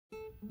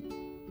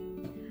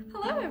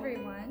Hello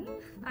everyone,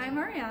 I'm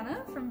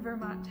Ariana from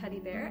Vermont Teddy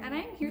Bear, and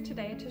I'm here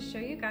today to show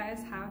you guys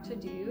how to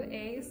do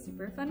a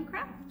super fun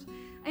craft.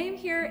 I am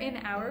here in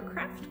our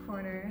craft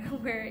corner,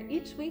 where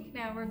each week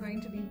now we're going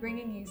to be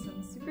bringing you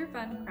some super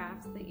fun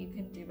crafts that you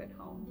can do at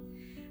home.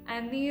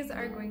 And these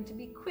are going to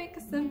be quick,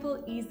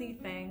 simple, easy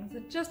things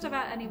that just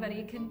about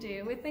anybody can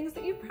do with things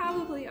that you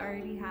probably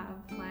already have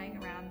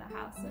lying around the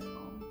house at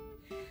home.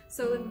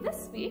 So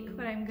this week,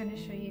 what I'm going to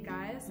show you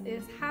guys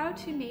is how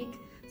to make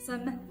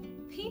some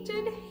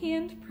painted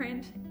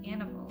handprint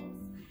animals.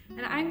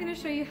 And I'm going to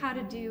show you how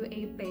to do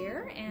a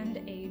bear and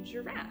a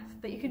giraffe,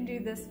 but you can do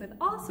this with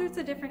all sorts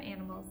of different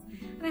animals.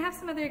 And I have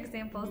some other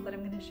examples that I'm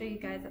going to show you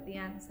guys at the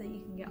end so that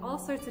you can get all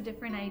sorts of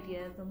different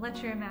ideas and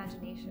let your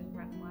imagination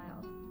run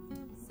wild.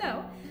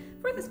 So,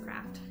 for this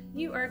craft,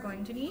 you are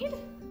going to need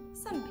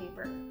some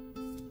paper.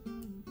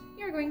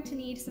 You're going to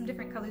need some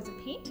different colors of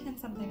paint and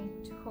something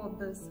to hold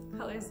those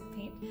colors of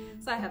paint.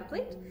 So I have a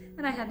plate,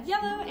 and I have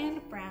yellow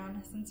and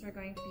brown since we're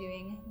going to be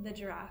doing the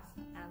giraffe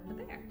and the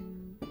bear.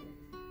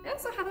 I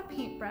also have a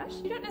paintbrush.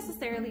 You don't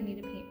necessarily need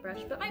a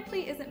paintbrush, but my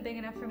plate isn't big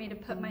enough for me to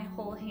put my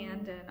whole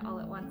hand in all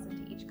at once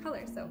into each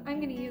color, so I'm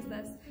going to use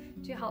this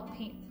to help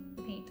paint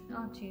the paint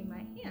onto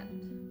my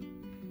hand.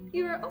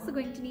 You are also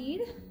going to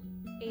need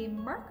a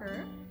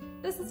marker.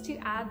 This is to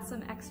add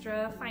some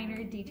extra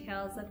finer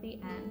details at the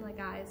end,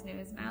 like eyes,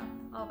 nose, mouth,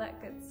 all that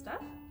good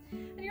stuff.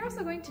 And you're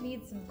also going to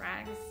need some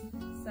rags.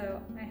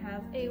 So I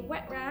have a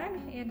wet rag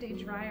and a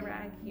dry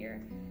rag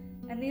here.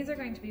 And these are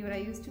going to be what I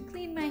use to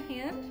clean my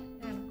hand,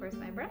 and of course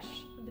my brush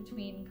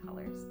between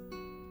colors.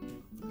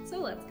 So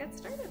let's get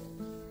started.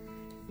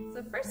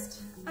 So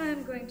first,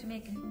 I'm going to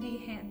make the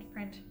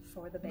handprint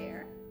for the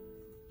bear,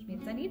 which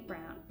means I need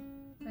brown.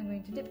 So I'm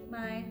going to dip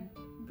my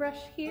brush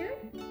here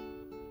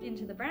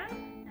into the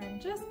brown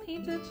and just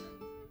paint it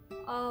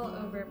all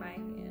over my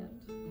hand.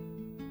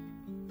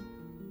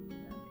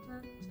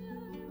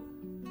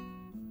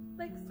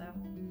 Like so.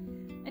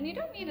 And you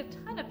don't need a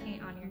ton of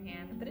paint on your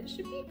hand, but it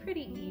should be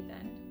pretty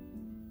even.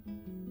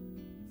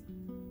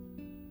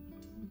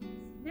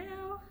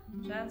 Now,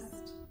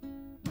 just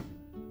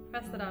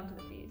press it onto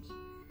the page.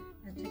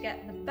 And to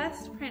get the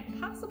best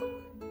print possible,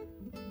 I'm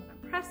going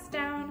to press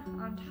down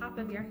on top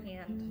of your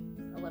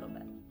hand a little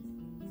bit.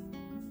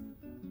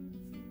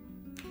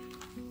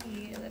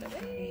 Peel it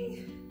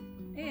away,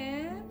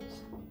 and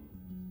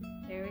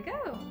there we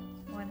go.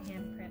 One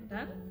handprint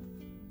done.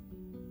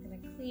 I'm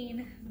going to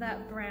clean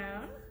that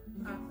brown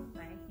off of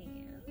my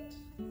hand.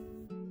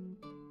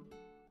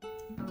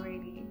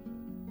 Alrighty,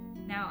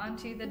 now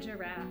onto the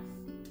giraffe.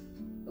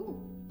 Ooh,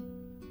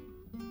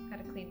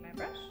 gotta clean my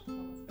brush,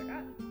 almost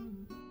forgot.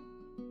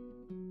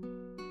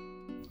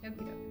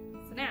 Okie doke.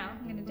 So now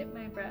I'm gonna dip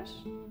my brush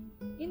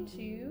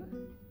into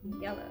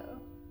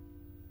yellow.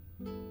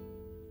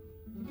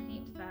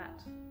 Paint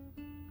that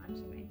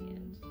onto my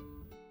hand.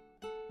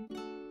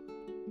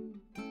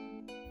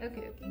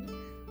 Okie dokie.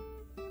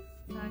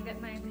 So I'll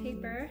get my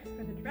paper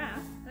for the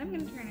giraffe, and I'm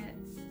going to turn it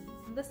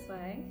this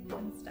way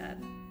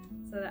instead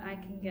so that I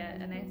can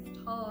get a nice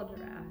tall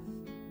giraffe.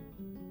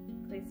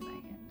 Place my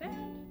hand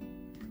down.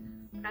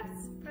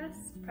 Press, press,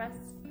 press,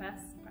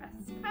 press,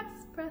 press,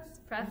 press, press,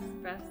 press,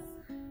 press.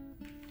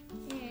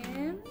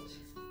 And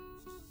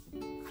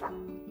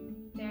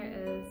there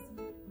is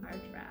our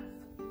giraffe.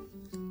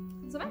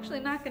 So I'm actually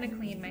not going to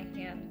clean my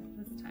hand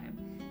this time,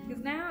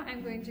 because now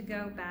I'm going to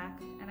go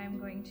back and I'm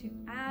going to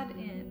add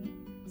in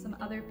some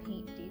other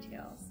paint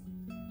details.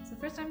 So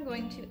first I'm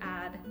going to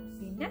add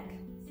the neck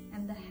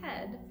and the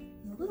head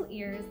and the little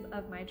ears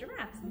of my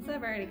giraffe, since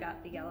I've already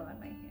got the yellow in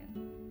my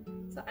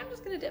hand. So I'm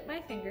just going to dip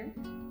my finger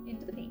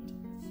into the paint.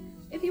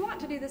 If you want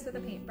to do this with a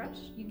paintbrush,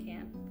 you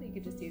can, but you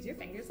could just use your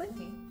fingers like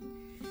me.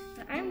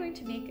 Now I'm going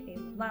to make a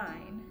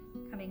line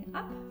coming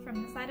up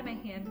from the side of my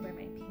hand where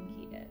my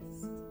pinky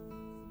is.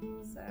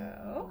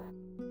 So,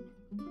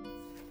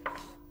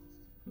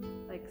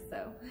 like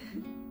so.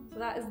 So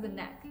that is the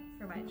neck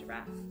for my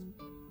giraffe.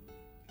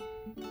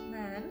 And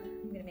then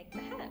I'm going to make the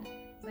head.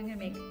 So I'm going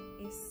to make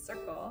a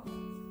circle,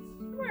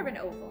 more of an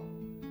oval.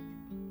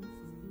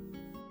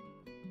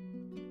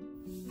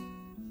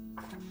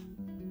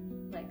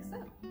 Like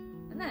so.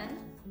 And then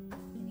I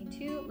need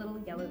two little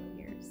yellow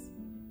ears.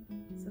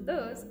 So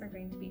those are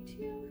going to be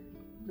two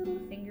little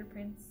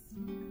fingerprints,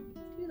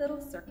 two little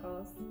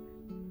circles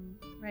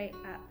right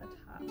at the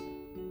top.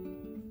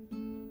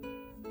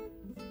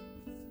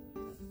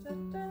 Da,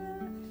 da, da.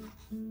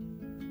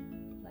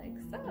 Like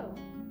so.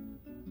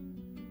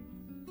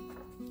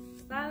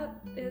 That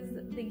is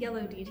the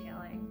yellow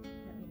detailing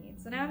that we need.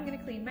 So now I'm going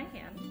to clean my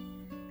hand,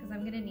 because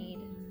I'm going to need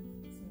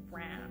some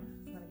brown.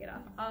 So I'm going to get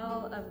off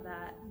all of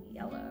that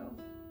yellow.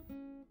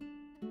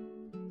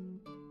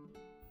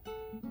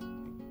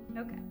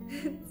 Okay,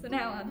 so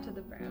now onto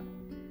the brown.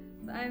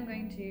 So I'm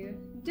going to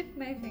dip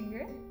my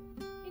finger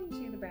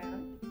into the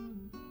brown,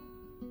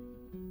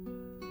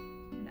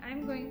 and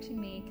I'm going to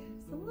make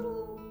some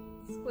little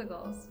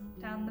squiggles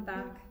down the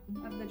back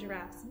of the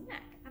giraffe's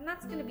neck, and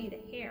that's going to be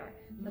the hair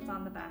that's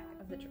on the back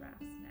of the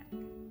giraffe's neck.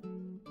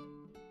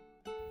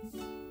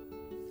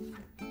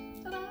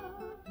 Ta-da!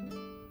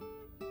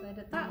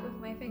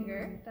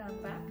 hair down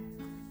the back.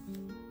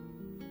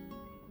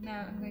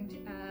 Now I'm going to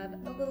add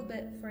a little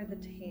bit for the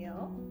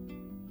tail,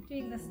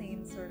 doing the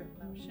same sort of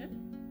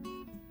motion.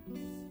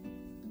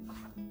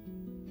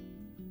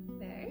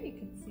 There, you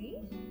can see.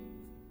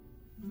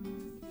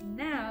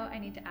 Now I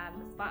need to add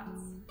the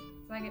spots.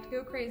 So I get to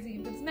go crazy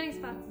and put as many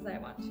spots as I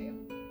want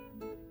to.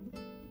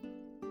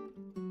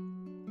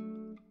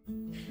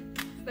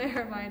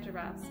 There are my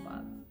giraffe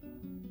spots.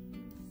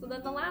 So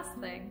then the last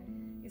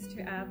thing is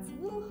to add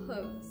some little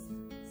hooves.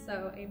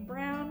 So a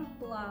brown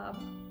blob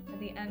at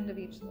the end of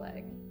each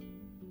leg.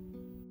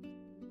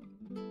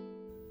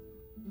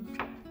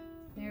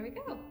 There we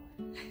go.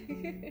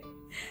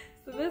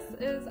 So this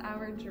is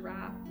our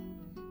giraffe.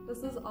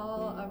 This is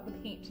all of the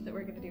paint that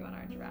we're going to do on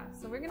our giraffe.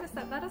 So we're going to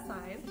set that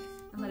aside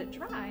and let it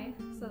dry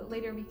so that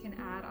later we can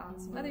add on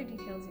some other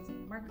details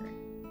using the marker.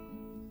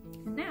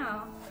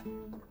 Now,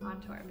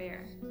 onto our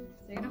bear. So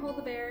you're going to hold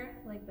the bear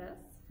like this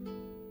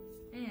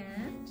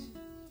and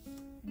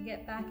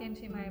get back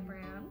into my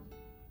brown.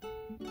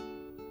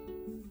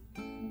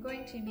 I'm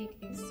going to make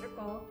a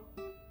circle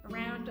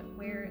around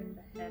where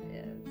the head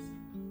is.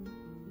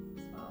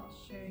 So I'll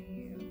show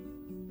you,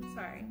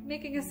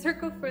 making a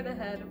circle for the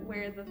head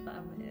where the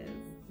thumb is.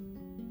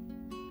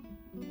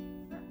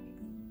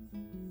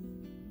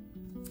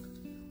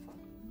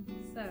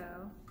 So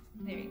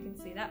there you can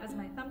see that was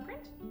my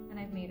thumbprint, and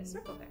I've made a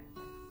circle there.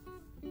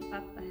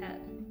 That's the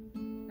head.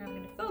 Now I'm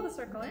going to fill the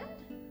circle in,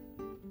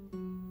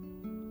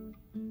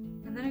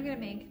 and then I'm going to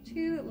make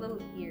two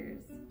little ears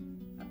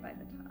up by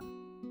the top.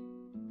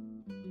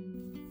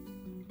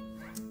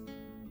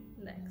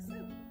 Like so.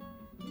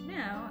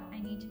 Now I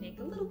need to make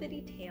a little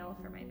bitty tail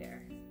for my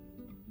bear.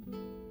 So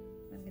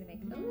I'm going to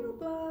make a little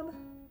blob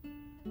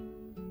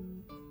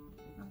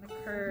on the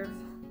curve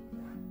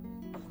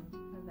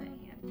of that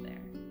hand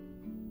there.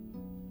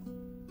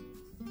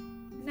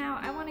 Now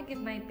I want to give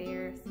my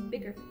bear some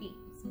bigger feet,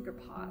 some bigger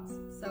paws.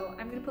 So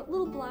I'm going to put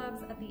little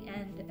blobs at the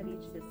end of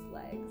each of his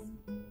legs.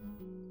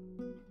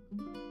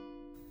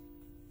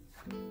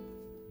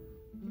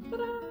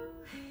 Ta-da!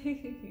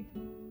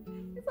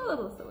 It's a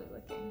little silly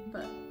looking,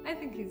 but I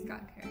think he's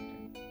got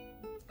character.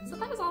 So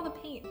that is all the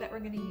paint that we're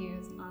going to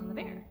use on the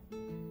bear.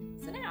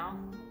 So now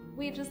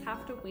we just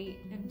have to wait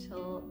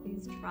until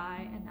these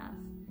dry enough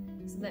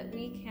so that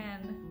we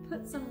can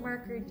put some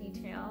marker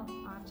detail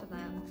onto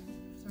them.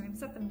 So we're going to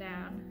set them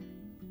down.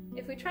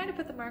 If we try to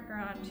put the marker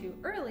on too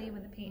early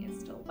when the paint is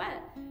still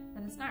wet,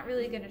 then it's not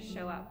really going to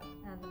show up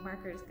and the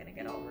marker is going to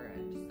get all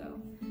ruined.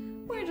 So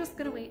we're just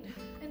going to wait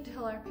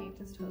until our paint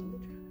is totally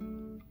dry.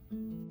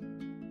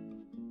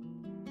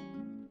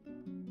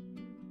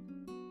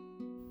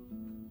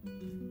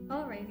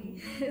 Alrighty,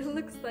 it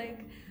looks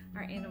like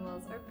our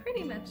animals are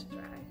pretty much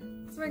dry.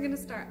 So we're going to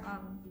start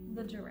on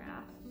the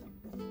giraffe.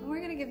 And we're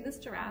going to give this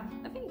giraffe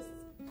a face.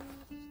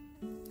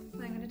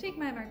 So I'm going to take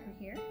my marker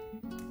here,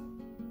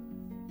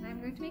 and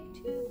I'm going to make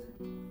two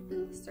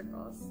little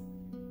circles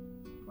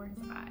for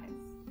his eyes.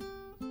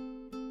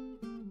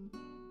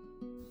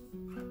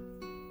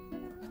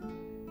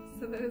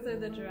 So those are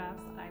the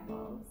giraffe's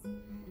eyeballs.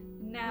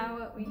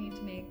 Now we need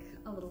to make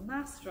a little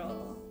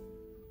nostril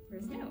for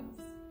his nose.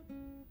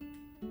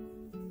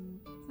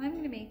 So I'm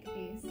going to make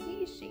a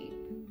C shape,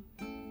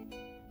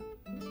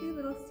 two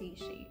little C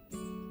shapes,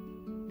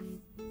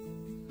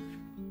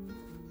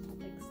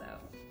 like so.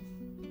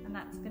 And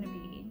that's going to be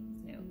his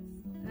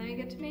nose. And then I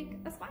get to make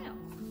a smile.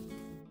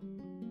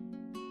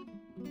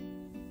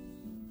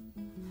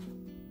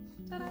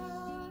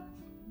 Ta-da!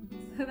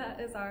 So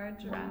that is our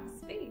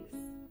giraffe's face.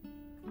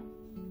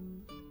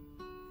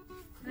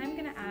 And I'm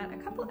going to add a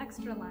couple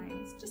extra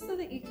lines just so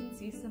that you can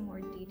see some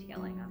more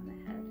detailing on the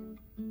head.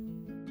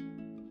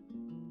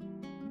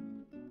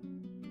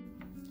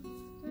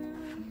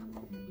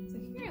 So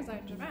here's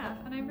our giraffe,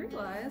 and I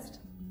realized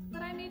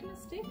that I made a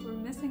mistake. We're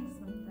missing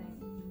something.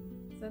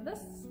 So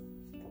this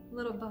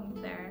little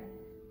bump there,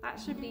 that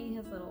should be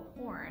his little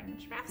horn.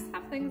 Giraffes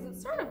have things that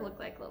sort of look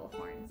like little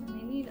horns, and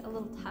they need a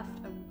little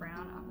tuft of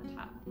brown on the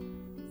top.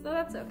 So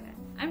that's okay.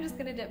 I'm just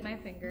going to dip my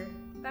finger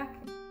back.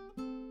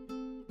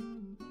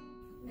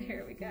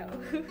 There we go.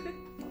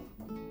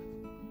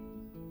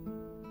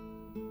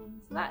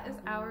 So that is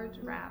our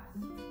giraffe.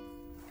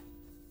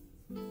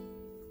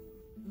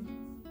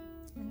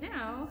 And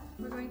now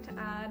we're going to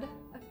add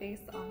a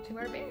face onto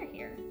our bear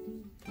here.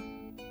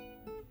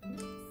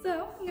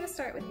 So I'm going to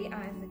start with the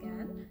eyes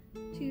again.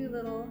 Two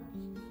little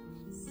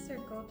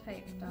circle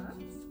type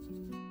dots.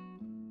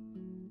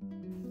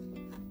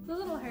 It's a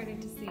little harder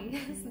to see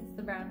since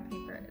the brown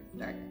paper is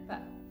dark,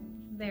 but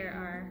there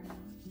are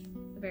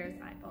the bear's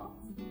eyeballs.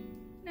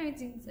 Now it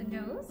needs a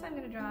nose, so I'm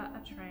going to draw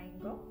a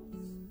triangle.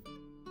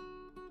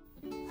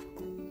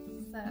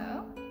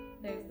 So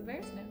there's the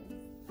bear's nose.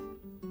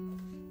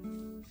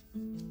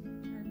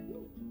 And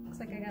looks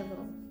like I got a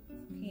little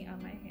paint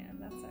on my hand,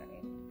 that's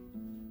alright.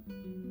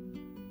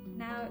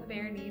 Now the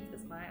bear needs a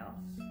smile.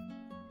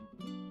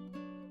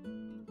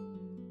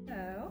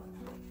 So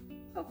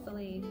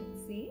hopefully you can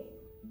see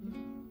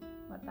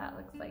what that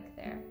looks like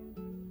there.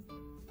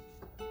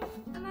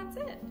 And that's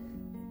it.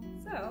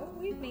 So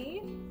we've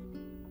made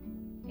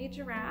a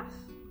giraffe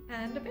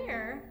and a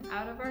bear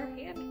out of our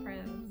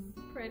handprints.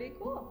 Pretty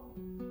cool.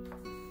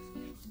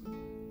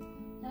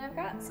 And I've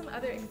got some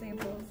other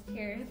examples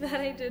here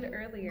that I did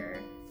earlier.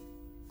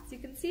 So you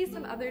can see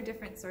some other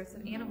different sorts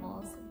of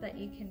animals that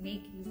you can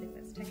make using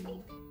this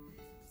technique.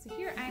 So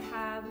here I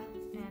have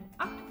an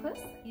octopus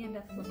and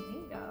a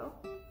flamingo.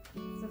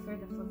 So for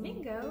the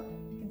flamingo,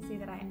 you can see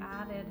that I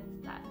added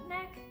that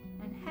neck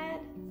and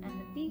head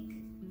and the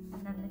beak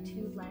and then the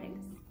 2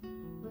 legs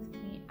with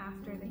paint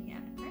after the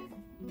handprint.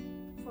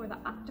 For the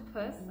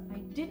octopus, I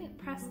didn't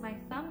press my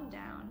thumb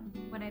down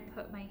when I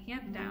put my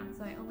hand down,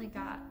 so I only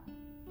got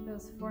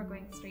those 4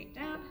 going straight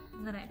down,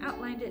 and then I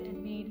outlined it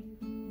and made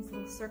these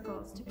little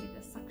circles to be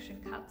the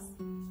suction cups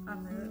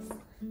on those.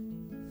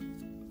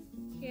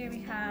 Here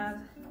we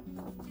have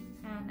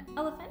an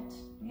elephant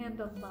and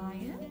a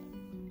lion.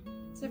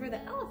 So for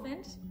the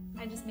elephant,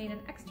 I just made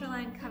an extra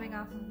line coming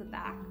off of the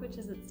back, which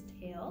is its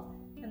tail,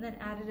 and then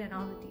added in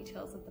all the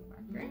details with the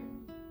marker.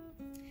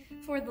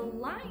 For the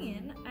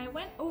lion, I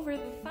went over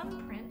the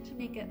thumbprint to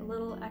make it a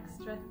little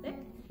extra thick,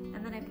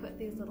 and then I put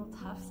these little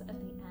tufts at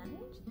the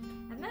end.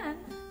 And then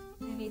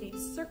I made a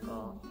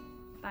circle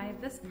by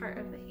this part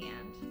of the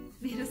hand.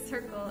 Made a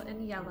circle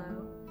in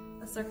yellow,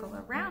 a circle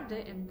around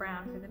it in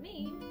brown for the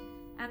mane,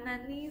 and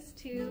then these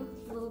 2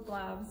 little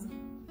blobs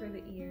for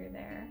the ear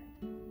there.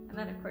 And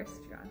then of course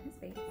drew on his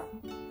face.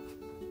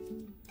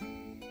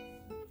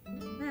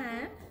 And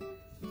then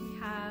we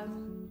have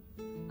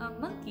a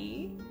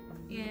monkey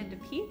and a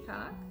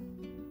peacock.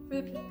 For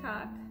the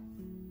peacock,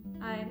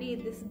 I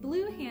made this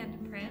blue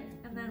handprint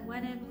and then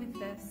went in with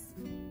this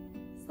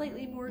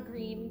slightly more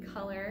green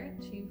color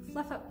to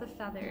fluff up the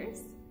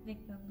feathers,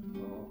 make them a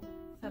little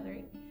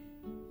feathery.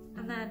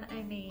 And then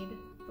I made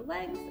the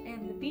legs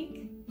and the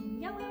beak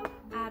in yellow,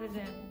 added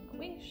in a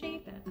wing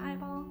shape and an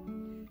eyeball.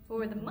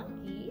 For the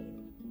monkey,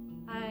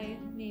 I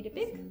made a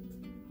big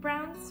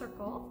brown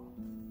circle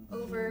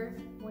over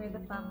where the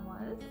thumb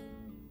was.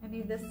 I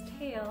made this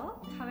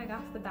tail coming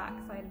off the back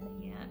side of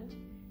the hand,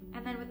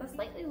 and then with a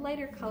slightly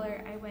lighter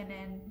color I went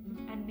in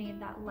and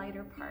made that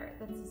lighter part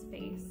that's his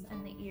face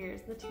and the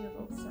ears, the 2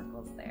 little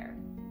circles there.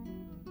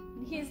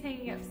 And he's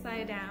hanging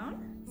upside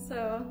down,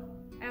 so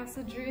I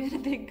also drew in a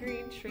big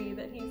green tree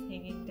that he's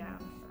hanging down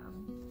from.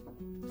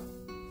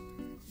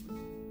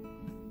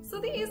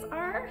 So these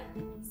are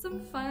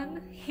some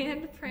fun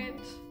handprint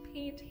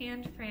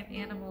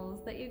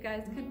animals that you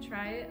guys can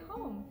try at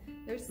home.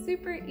 They're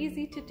super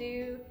easy to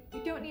do.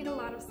 You don't need a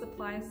lot of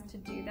supplies to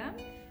do them,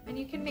 and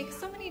you can make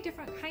so many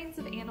different kinds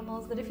of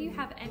animals that if you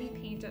have any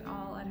paint at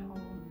all at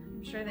home,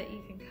 I'm sure that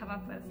you can come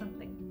up with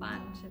something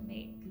fun to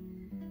make.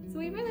 So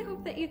we really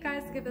hope that you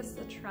guys give us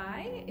a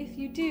try. If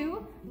you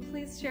do,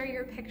 please share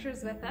your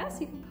pictures with us.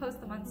 You can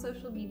post them on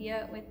social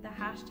media with the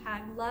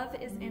hashtag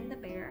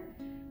 #LoveIsInTheBear.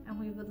 And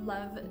we would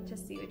love to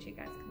see what you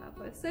guys come up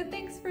with. So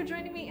thanks for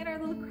joining me in our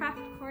little craft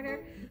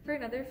corner for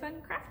another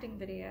fun crafting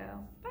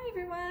video. Bye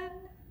everyone!